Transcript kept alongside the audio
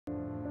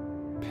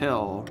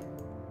pill.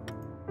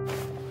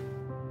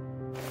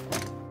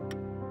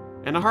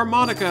 And a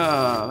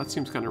harmonica! That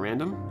seems kind of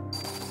random.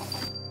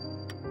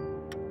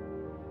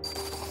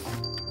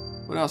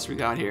 What else we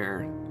got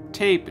here?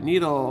 Tape,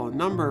 needle,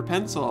 number,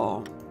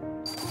 pencil.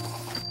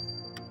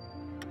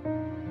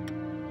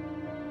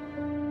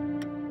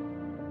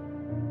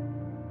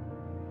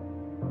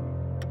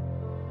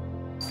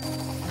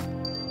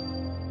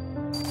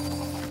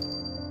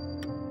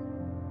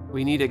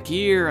 We need a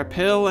gear, a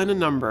pill, and a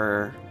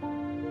number.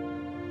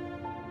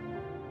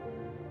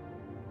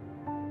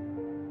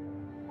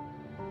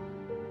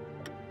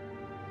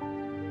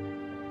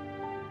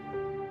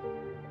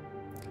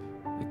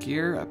 A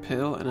gear, a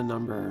pill, and a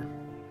number.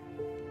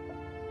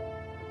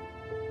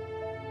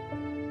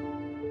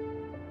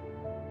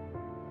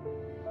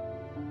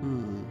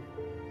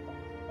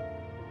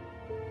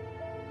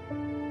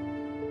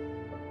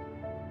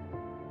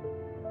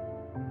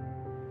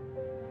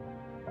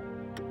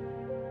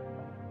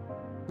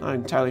 Not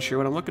entirely sure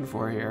what I'm looking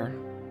for here.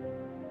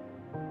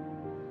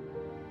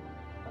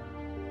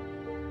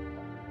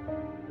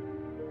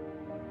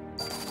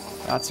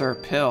 That's our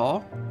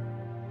pill.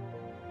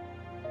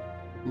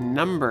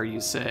 Number, you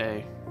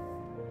say?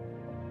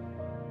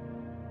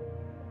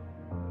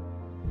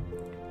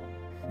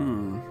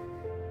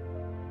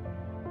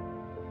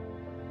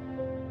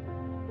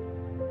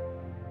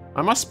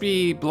 I must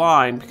be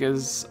blind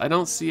because I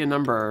don't see a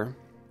number.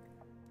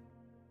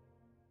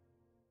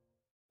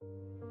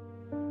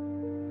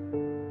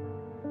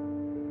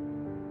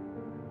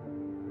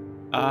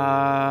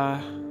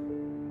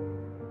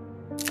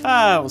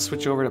 We'll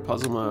switch over to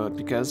puzzle mode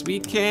because we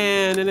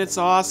can, and it's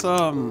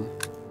awesome.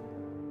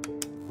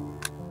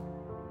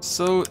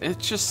 So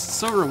it's just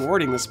so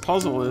rewarding. This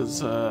puzzle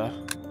is, you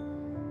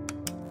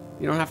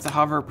don't have to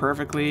hover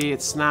perfectly.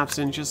 It snaps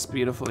in just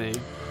beautifully.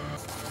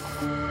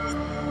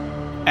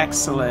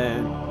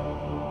 Excellent.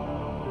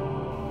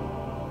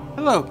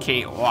 Hello,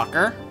 Kate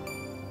Walker.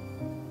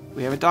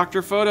 We have a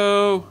doctor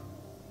photo.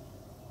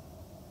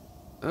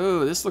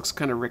 Oh, this looks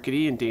kind of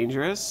rickety and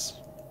dangerous.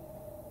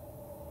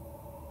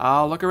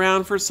 I'll look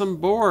around for some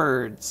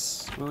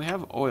boards. Well, we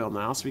have oil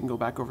now, so we can go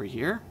back over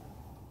here.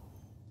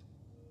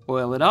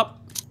 Oil it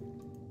up.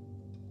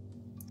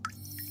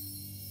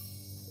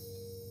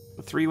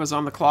 The 3 was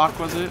on the clock,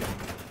 was it?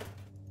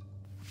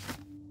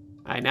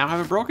 I now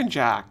have a broken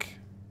jack.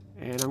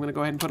 And I'm going to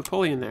go ahead and put a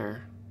pulley in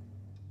there.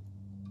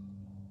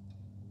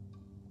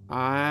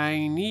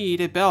 I need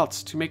a belt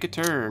to make a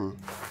turn.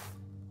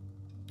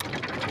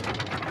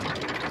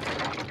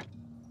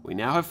 We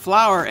now have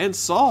flour and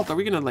salt. Are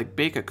we gonna like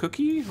bake a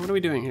cookie? What are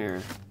we doing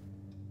here?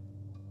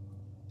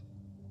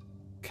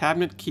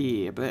 Cabinet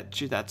key. I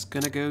bet you that's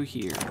gonna go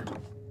here.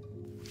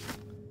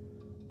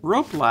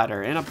 Rope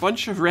ladder and a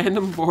bunch of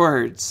random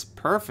boards.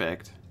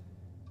 Perfect.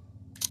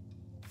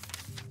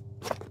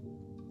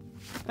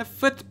 A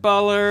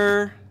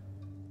footballer.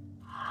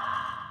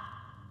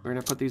 We're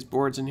gonna put these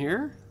boards in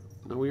here.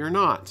 No, we are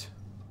not.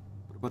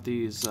 What about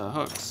these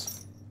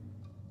hooks?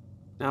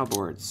 Now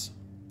boards.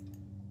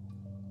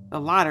 The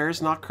ladder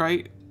is not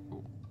quite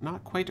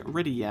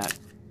ready yet.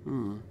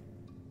 You're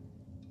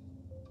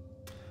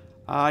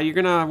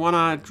gonna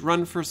wanna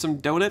run for some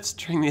donuts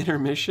during the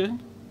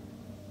intermission.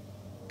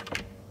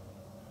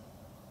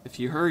 If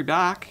you hurry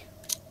back.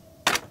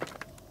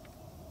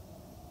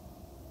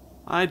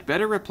 I'd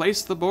better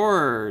replace the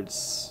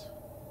boards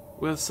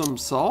with some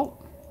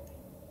salt.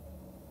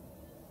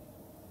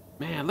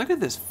 Man, look at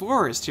this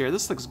forest here.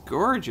 This looks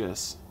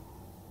gorgeous.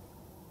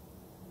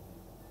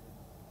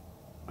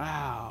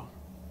 Wow.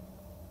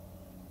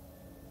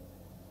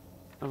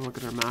 Have a look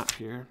at our map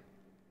here.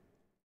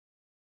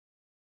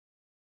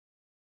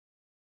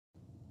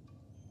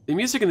 The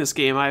music in this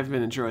game I've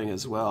been enjoying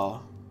as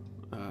well.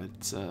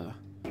 It's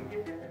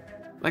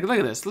like, look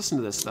at this. Listen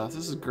to this stuff.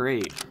 This is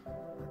great.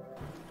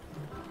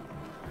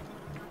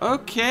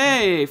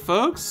 Okay,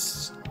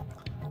 folks.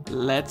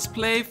 Let's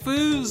play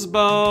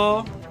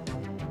foosball.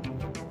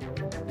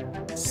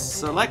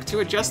 Select to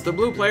adjust the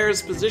blue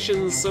player's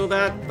position so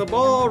that the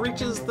ball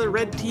reaches the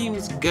red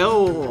team's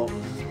goal.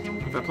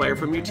 If a player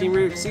from your team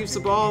receives the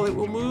ball, it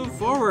will move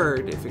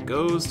forward. If it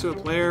goes to a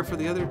player for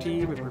the other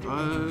team, it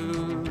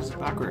moves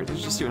backwards.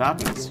 Let's just see what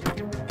happens.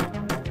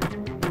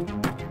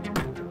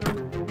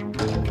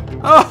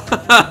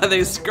 Oh,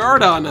 they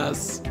scored on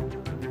us.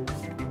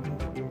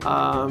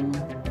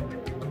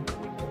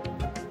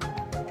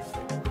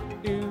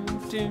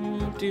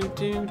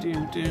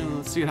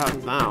 Let's see what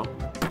happens now.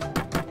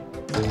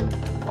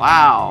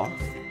 Wow.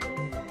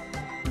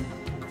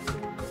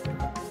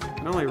 I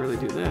can only really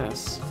do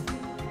this.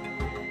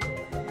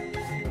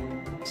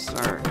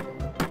 Start.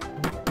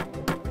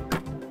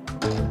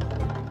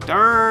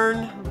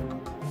 Darn.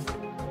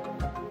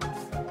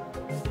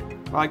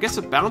 Well, I guess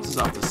it bounces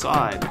off the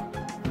side.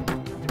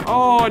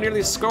 Oh, I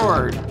nearly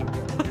scored.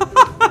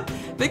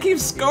 They keep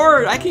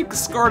scored. I keep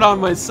scored on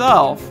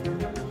myself.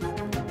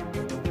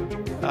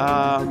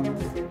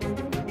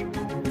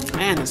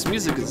 Man, this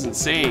music is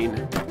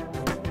insane.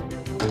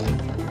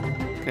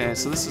 Okay,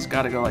 so this has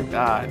got to go like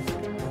that.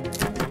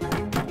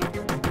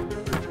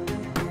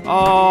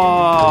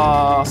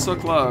 Oh, so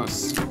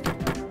close.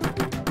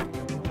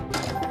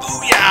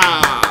 Oh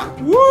yeah!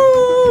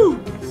 Woo!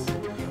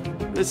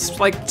 It's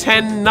like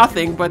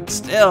 10-0, but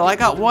still, I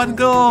got 1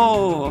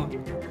 goal.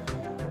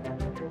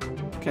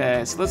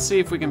 Okay, so let's see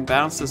if we can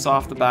bounce this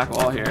off the back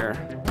wall here.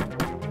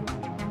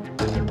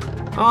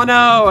 Oh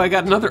no, I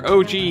got another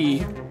OG.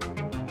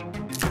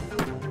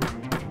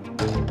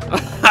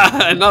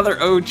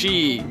 Another OG.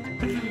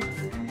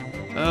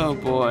 Oh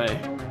boy.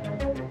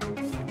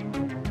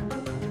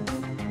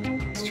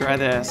 Let's try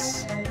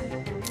this.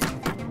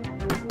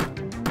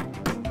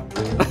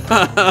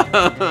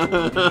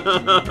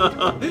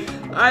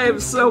 I am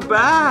so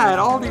bad.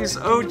 All these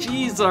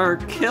OGs are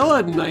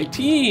killing my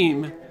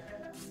team.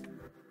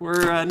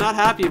 We're not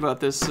happy about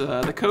this.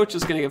 The coach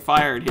is gonna get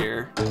fired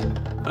here.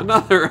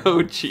 Another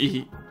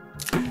OG.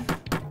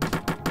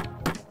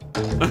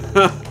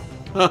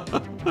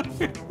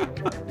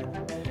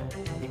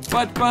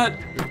 But,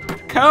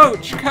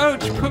 coach,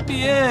 put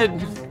me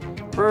in.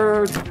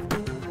 We're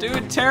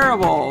doing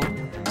terrible.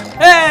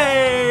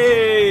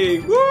 Hey!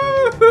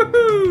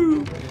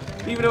 Woo-hoo-hoo!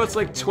 Even though it's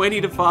like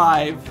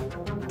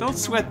 20-5, don't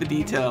sweat the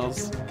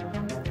details.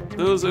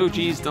 Those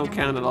OGs don't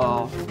count at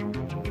all.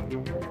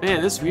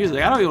 Man, this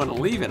music, I don't even want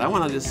to leave it. I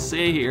want to just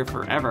stay here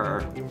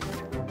forever.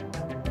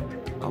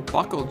 A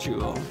buckle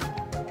jewel.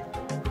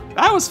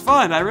 That was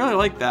fun. I really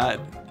like that.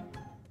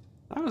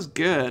 That was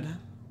good.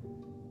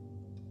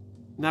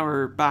 Now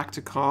we're back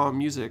to calm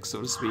music,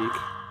 so to speak.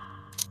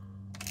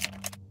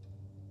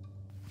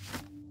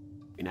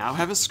 We now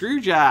have a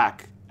screw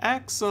jack.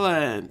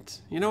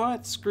 Excellent. You know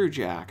what? Screw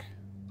jack.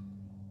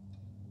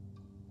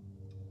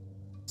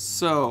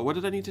 So, what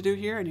did I need to do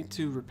here? I need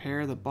to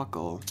repair the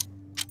buckle.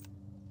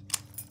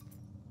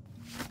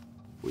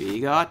 We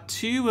got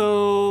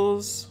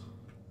tools.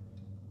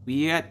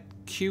 We got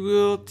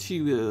cool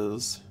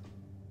tools.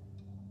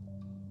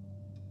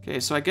 Okay,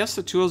 so I guess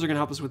the tools are gonna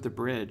help us with the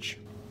bridge.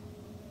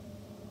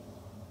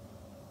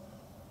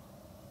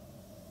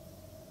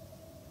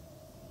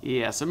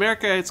 Yes,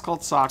 America, it's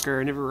called soccer,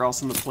 and everywhere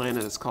else on the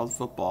planet, it's called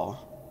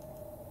football.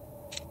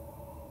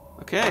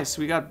 Okay, so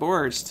we got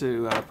boards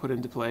to put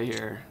into play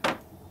here.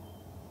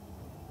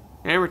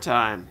 Hammer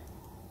time.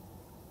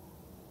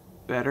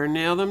 Better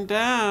nail them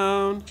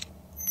down.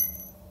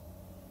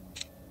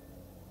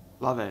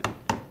 Love it.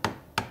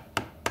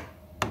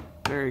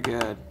 Very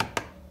good.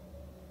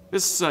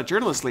 This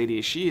journalist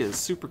lady, she is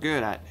super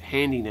good at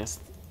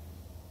handiness.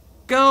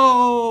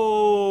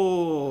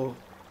 Go!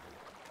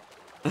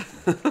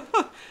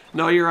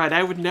 No, you're right.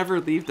 I would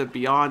never leave the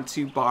Beyond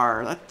 2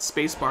 bar. That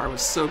space bar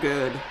was so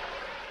good.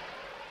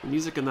 The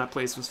music in that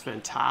place was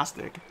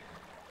fantastic.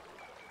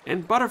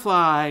 And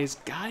butterflies,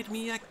 guide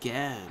me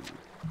again.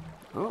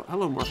 Oh,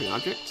 hello, morphing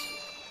object.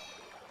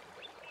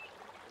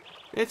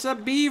 It's a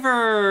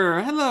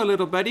beaver! Hello,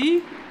 little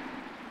buddy.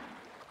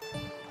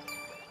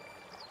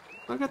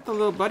 Look at the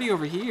little buddy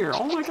over here.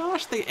 Oh my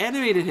gosh, they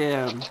animated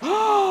him.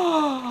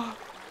 Oh,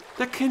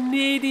 the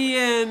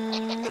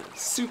Canadian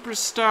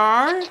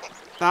superstar.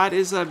 That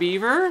is a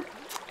beaver,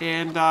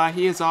 and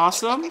he is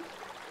awesome.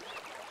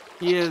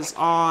 He is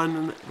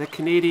on the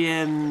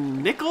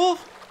Canadian nickel.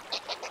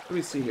 Let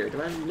me see here.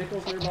 Do I have any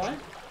nickels nearby?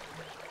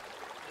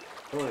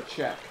 I want to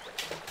check.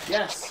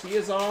 Yes, he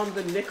is on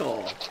the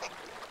nickel.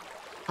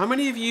 How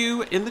many of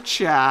you in the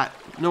chat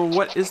know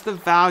what is the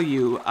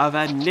value of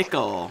a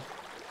nickel?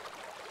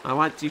 I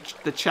want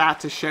the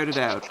chat to shout it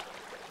out.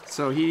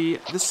 So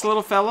this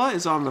little fella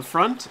is on the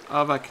front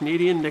of a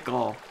Canadian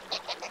nickel.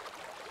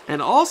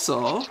 And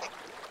also,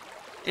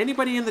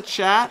 anybody in the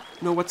chat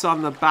know what's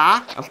on the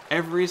back of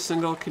every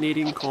single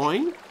Canadian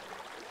coin?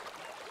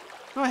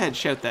 Go ahead,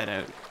 shout that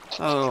out.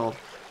 A little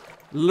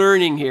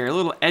learning here, a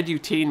little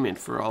edutainment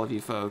for all of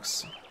you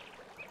folks.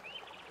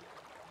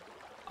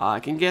 I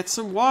can get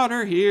some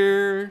water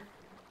here.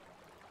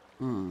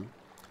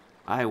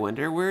 I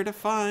wonder where to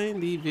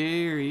find the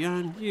very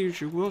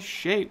unusual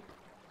shape.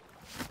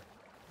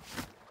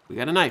 We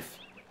got a knife.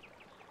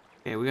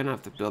 Okay, we're gonna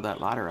have to build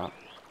that ladder up.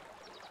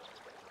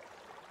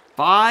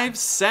 5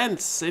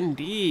 cents,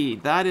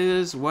 indeed. That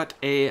is what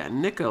a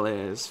nickel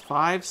is.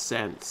 5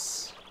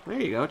 cents.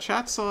 There you go.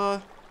 Chat's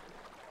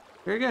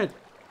very good.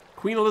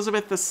 Queen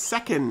Elizabeth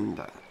II,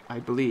 I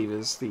believe,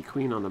 is the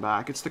queen on the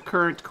back. It's the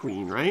current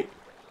queen, right?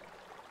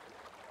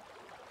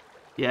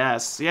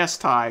 Yes, yes,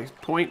 Ty.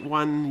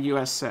 0.1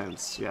 US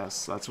cents.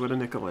 Yes, that's what a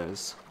nickel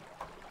is.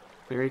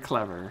 Very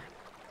clever.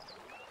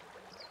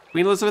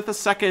 Queen Elizabeth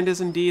II is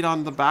indeed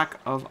on the back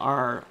of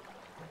our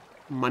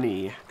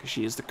money, because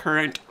she is the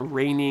current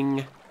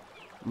reigning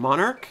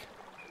monarch.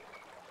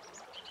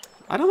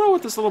 I don't know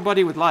what this little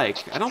buddy would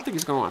like. I don't think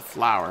he's going to want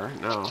flour,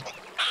 no.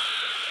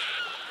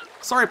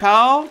 Sorry,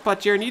 pal,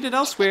 but you're needed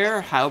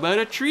elsewhere. How about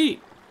a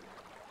treat?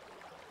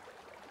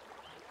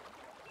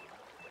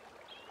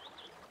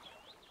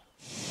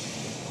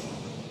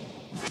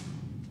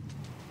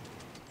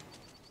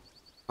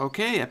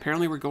 Okay,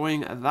 apparently we're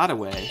going that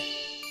way.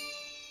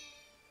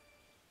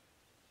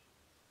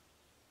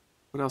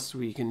 What else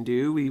we can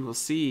do? We will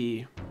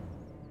see.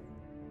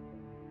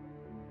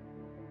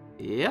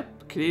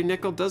 Yep, Canadian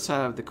nickel does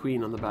have the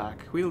Queen on the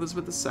back. Queen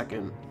Elizabeth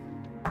II.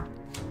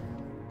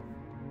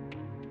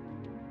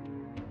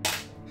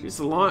 She's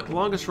the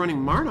longest running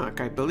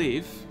monarch, I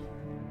believe.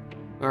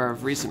 Or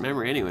of recent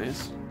memory,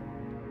 anyways.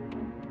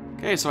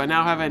 Okay, so I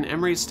now have an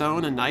emery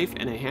stone, a knife,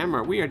 and a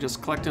hammer. We are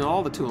just collecting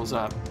all the tools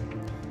up.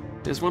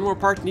 There's one more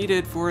part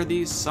needed for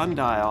the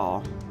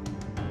sundial.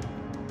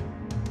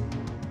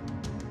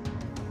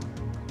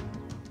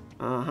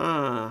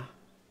 Uh-huh.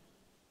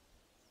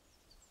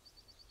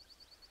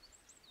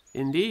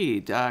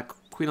 Indeed.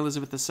 Queen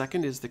Elizabeth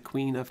II is the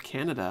Queen of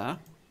Canada,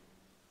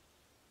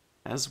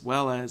 as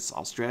well as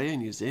Australia,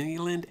 New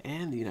Zealand,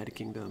 and the United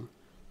Kingdom.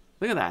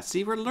 Look at that.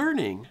 See, we're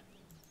learning.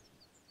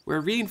 We're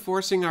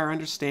reinforcing our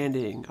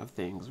understanding of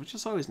things, which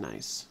is always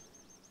nice.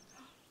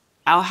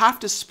 I'll have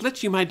to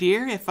split you, my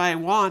dear, if I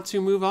want to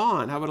move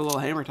on. How about a little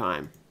hammer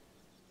time?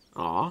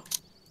 Aw.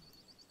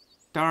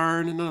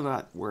 Darn, none of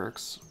that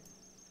works.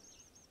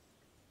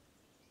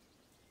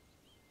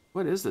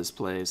 What is this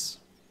place?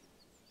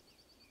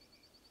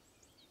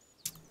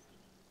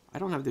 I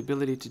don't have the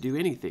ability to do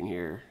anything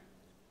here.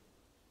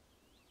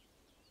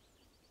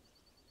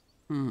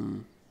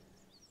 Well,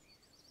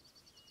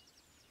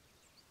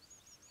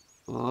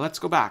 let's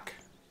go back.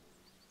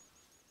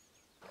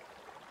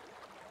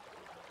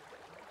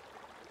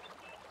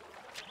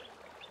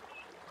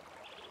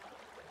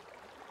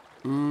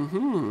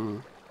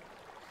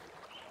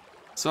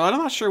 So I'm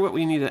not sure what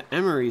we need an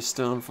emery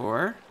stone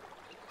for.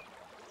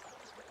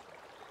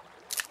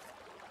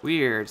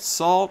 Weird.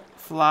 Salt,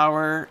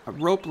 flour, a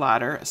rope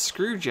ladder, a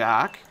screw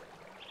jack.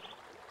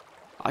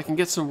 I can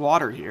get some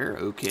water here.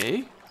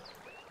 Okay.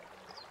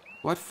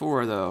 What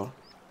for, though?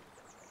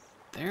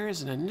 There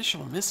is an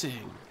initial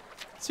missing.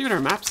 Let's see what our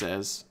map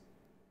says.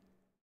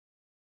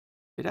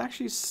 It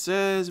actually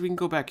says we can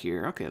go back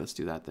here. Okay, let's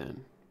do that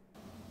then.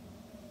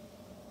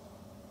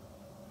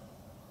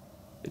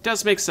 It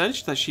does make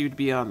sense that she would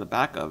be on the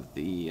back of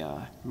the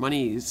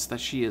monies that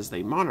she is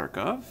the monarch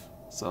of.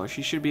 So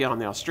she should be on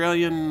the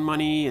Australian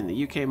money and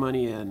the UK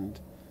money and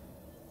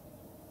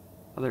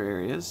other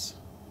areas.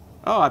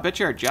 Oh, I bet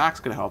you our jack's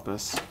gonna help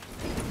us.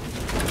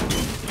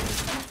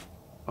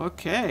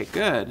 Okay,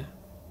 good.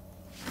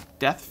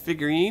 Death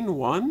figurine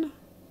 1.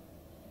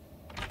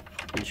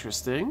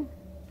 Interesting.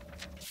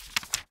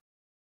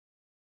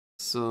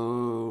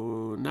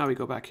 So now we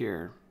go back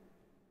here.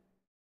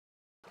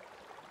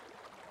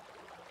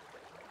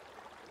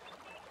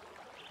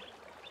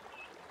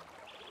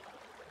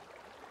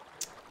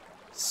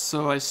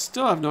 So I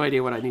still have no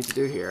idea what I need to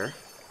do here.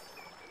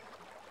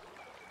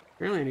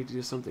 Apparently I need to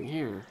do something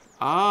here.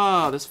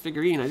 Ah, this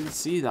figurine. I didn't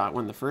see that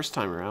one the first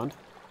time around.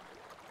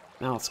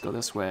 Now let's go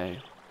this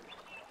way.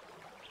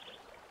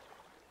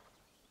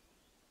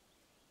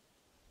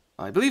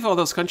 I believe all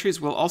those countries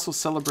will also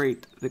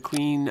celebrate the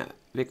Queen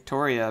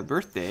Victoria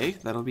birthday.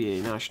 That'll be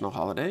a national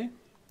holiday in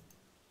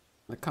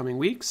the coming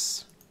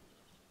weeks.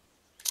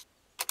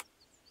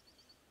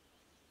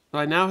 So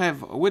I now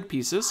have wood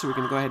pieces, so we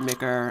can go ahead and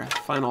make our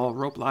final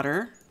rope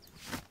ladder.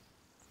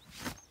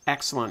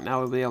 Excellent. Now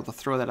we'll be able to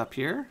throw that up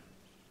here.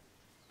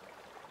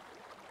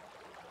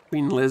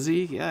 Queen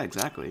Lizzie. Yeah,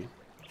 exactly.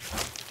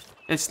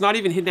 It's not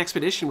even Hidden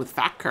Expedition with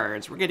fact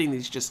cards. We're getting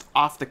these just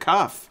off the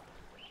cuff.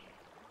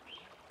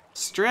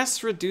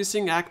 Stress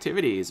reducing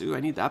activities. Ooh, I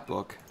need that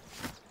book.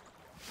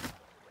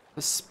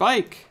 The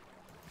spike.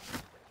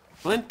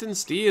 Flint and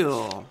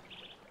steel.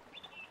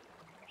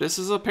 This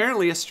is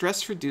apparently a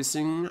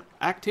stress-reducing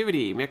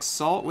activity. Mix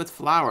salt with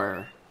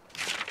flour.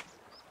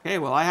 Okay,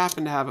 well, I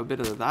happen to have a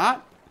bit of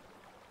that.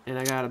 And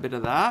I got a bit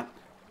of that.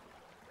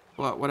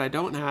 But what I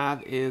don't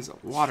have is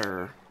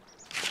water.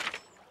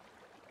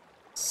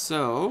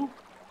 So,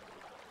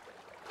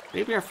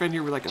 maybe our friend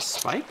here would like a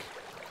spike?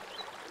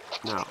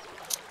 No.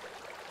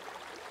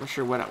 Not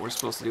sure what we're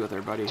supposed to do with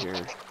our buddy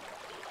here.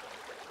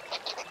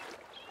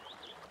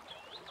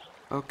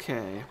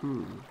 Okay,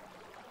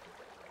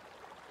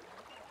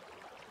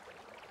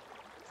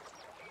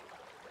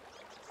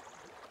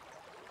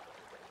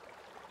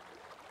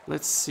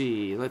 Let's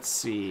see.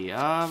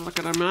 Look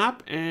at our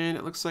map, and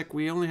it looks like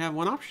we only have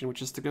one option,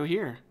 which is to go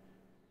here.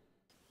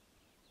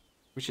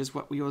 Which is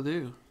what we will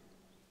do.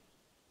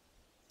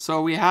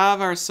 So we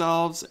have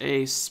ourselves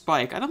a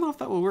spike. I don't know if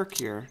that will work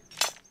here.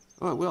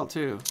 Oh, it will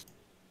too.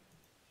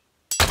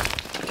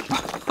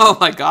 Oh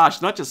my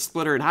gosh, not just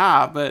split her in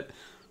half, but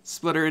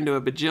split her into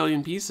a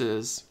bajillion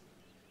pieces.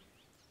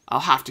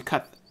 I'll have to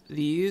cut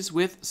these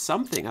with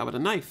something. How about a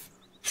knife?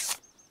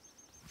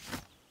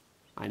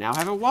 I now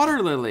have a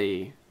water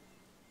lily.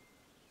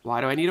 Why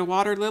do I need a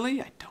water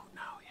lily? I don't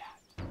know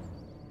yet.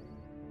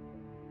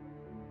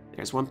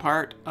 There's one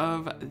part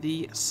of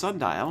the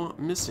sundial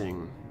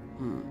missing.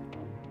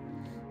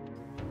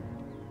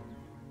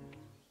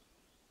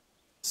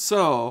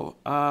 So,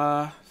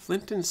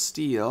 flint and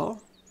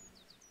steel.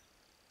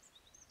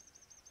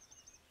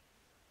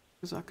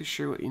 Not exactly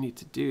sure what you need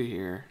to do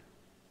here.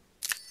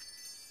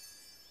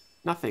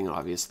 Nothing,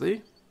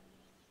 obviously.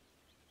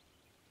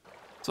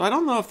 So I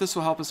don't know if this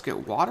will help us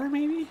get water,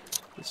 maybe?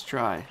 Let's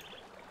try.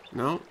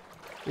 No?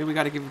 Maybe we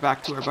gotta give it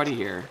back to our buddy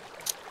here.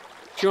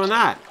 Chew on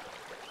that.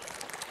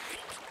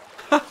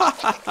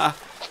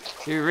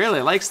 He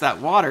really likes that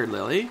water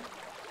lily.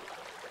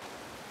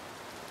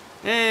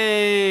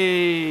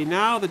 Hey,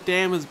 now the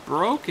dam is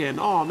broken.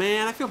 Oh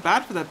man, I feel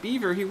bad for that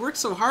beaver. He worked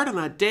so hard on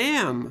that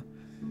dam.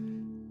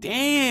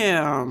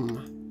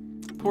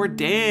 Damn. Poor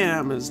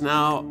dam is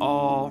now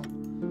all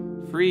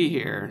free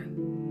here.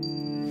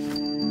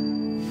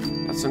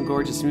 Got some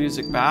gorgeous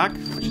music back,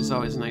 which is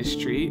always a nice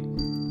treat.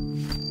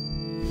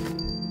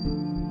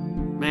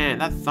 Man,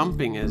 that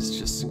thumping is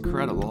just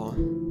incredible.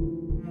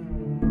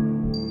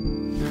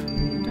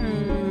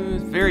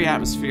 It's very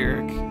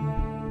atmospheric.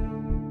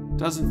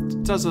 Does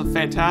a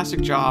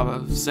fantastic job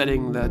of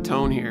setting the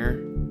tone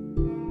here.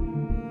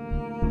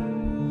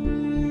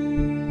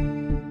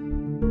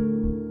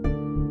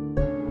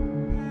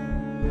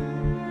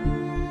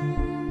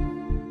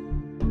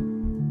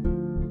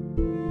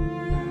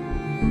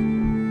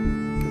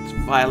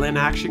 Violin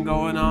action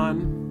going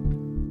on.